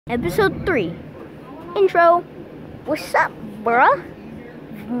Episode 3. Intro. What's up, bruh?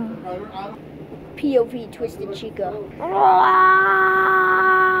 POV Twisted Chica.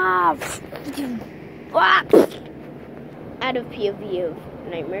 Out of POV of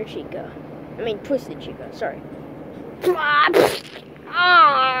Nightmare Chica. I mean Twisted Chica, sorry.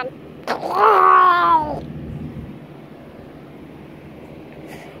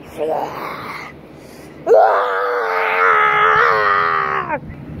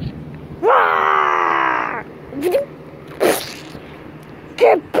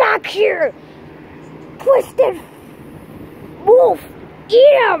 Get back here! Twisted wolf!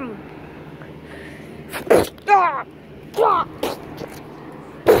 Eat him!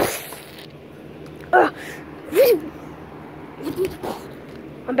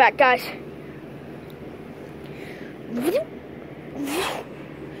 I'm back, guys.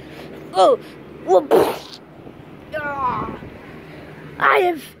 Oh, I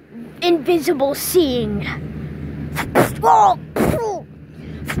have invisible seeing. Oh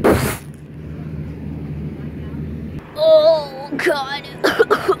God.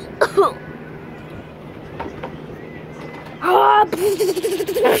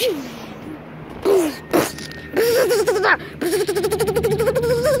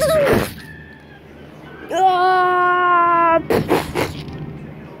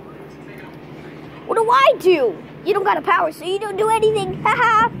 What do I do? You don't got a power, so you don't do anything.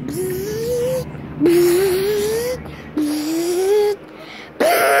 Haha.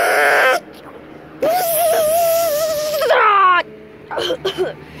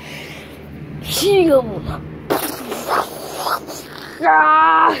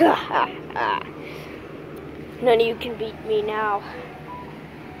 None of you can beat me now.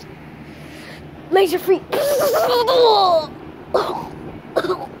 Laser free.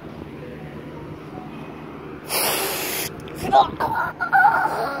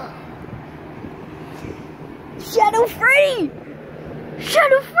 Shadow Freddy!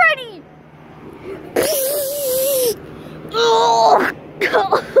 Shadow Freddy!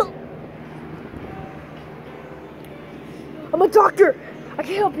 I'm a doctor. I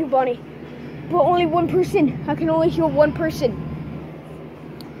can help you, Bunny. But only one person. I can only heal one person.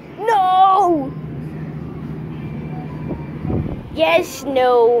 No! Yes,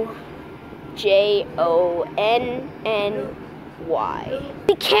 no. J-O-N-N-Y.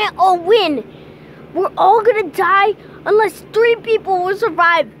 We can't all win. We're all gonna die unless 3 people will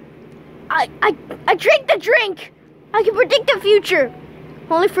survive. I drank the drink. I can predict the future.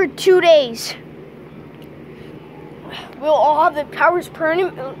 Only for 2 days. We'll all have the powers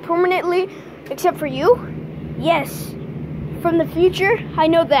permanently, except for you? Yes. From the future, I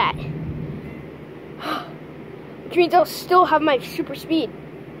know that. Which means I'll still have my super speed.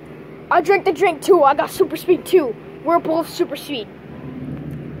 I drank the drink too. I got super speed too. We're both super speed.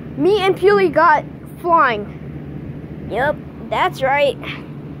 Me and Peely got flying. Yep, that's right.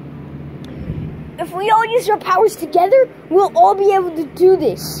 If we all use our powers together, we'll all be able to do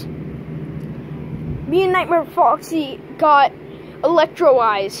this. Me and Nightmare Foxy got Electro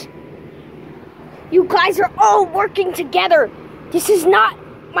Eyes. You guys are all working together. This is not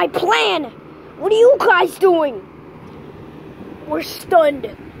my plan. What are you guys doing? We're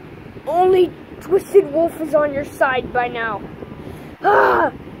stunned. Only Twisted Wolf is on your side by now.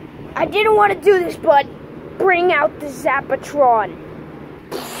 I didn't want to do this, but bring out the Zapatron.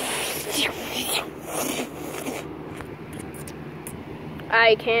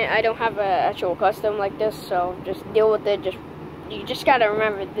 I don't have an actual custom like this, so just deal with it. You just gotta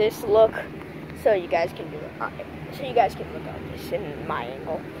remember this look, so you guys can do it. Alright, so you guys can look at this in my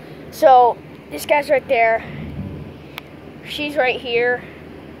angle. So this guy's right there. She's right here,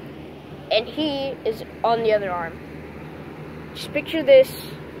 and he is on the other arm. Just picture this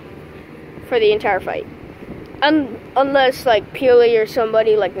for the entire fight. Unless like Peely or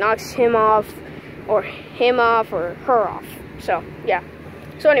somebody like knocks him off, or him off, or her off. So yeah.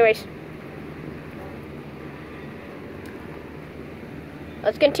 So anyways,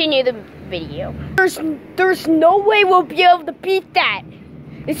 let's continue the video. There's no way we'll be able to beat that.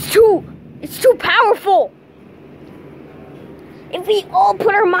 It's too powerful. If we all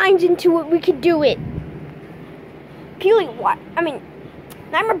put our minds into it, we could do it. Peely, what? I mean,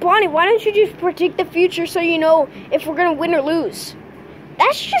 Nightmare Bonnie, why don't you just predict the future so you know if we're gonna win or lose?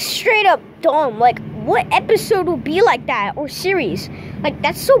 That's just straight up dumb. Like, what episode will be like that, or series? Like,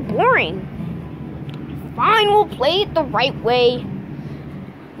 that's so boring. Fine, we'll play it the right way.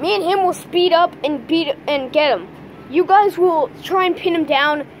 Me and him will speed up and get him. You guys will try and pin him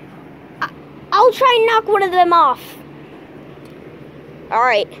down. I'll try and knock one of them off.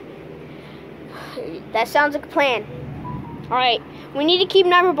 Alright. That sounds like a plan. Alright. We need to keep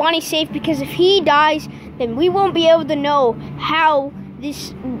Nightmare Bonnie safe because if he dies, then we won't be able to know how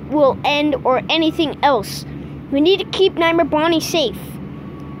this will end or anything else. We need to keep Nightmare Bonnie safe.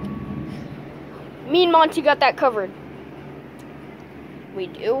 Me and Monty got that covered. We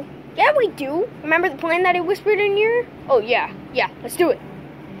do? Yeah, we do. Remember the plan that I whispered in your ear? Oh, yeah. Yeah, let's do it.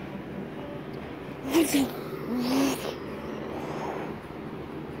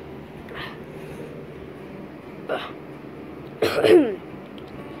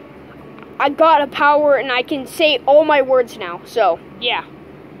 I got a power and I can say all my words now. So, yeah.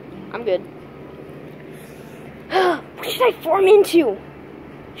 I'm good. What should I form into?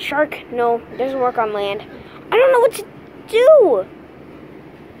 Shark? No, it doesn't work on land. I don't know what to do.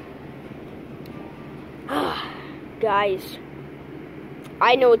 Guys,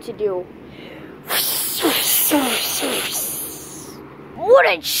 I know what to do. What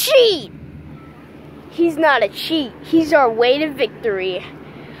a cheat! He's not a cheat. He's our way to victory.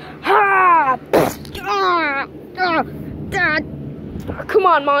 Come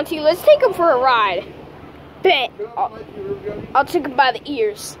on, Monty. Let's take him for a ride. Bet. I'll take him by the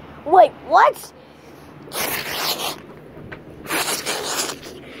ears. Wait, what?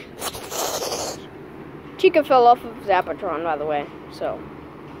 Chica fell off of Zapatron, by the way. So,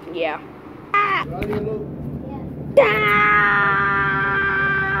 yeah.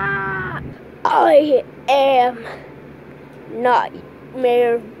 I am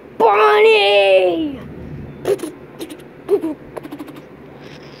Nightmare Bonnie!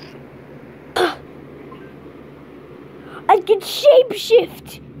 I can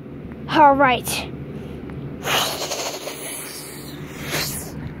shapeshift! Alright.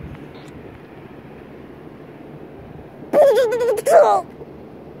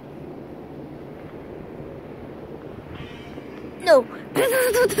 No.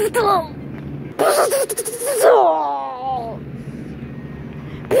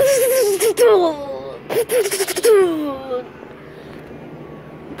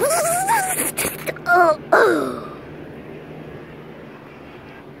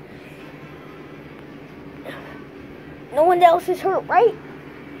 No one else is hurt, right?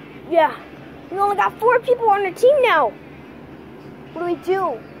 Yeah. We only got 4 people on the team now. What do we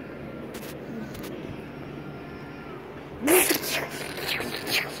do?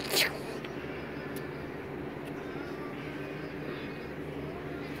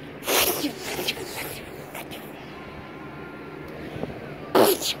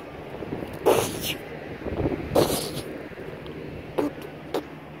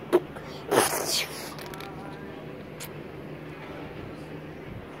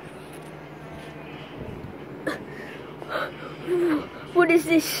 What is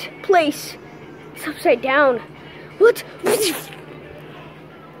this place? It's upside down. What?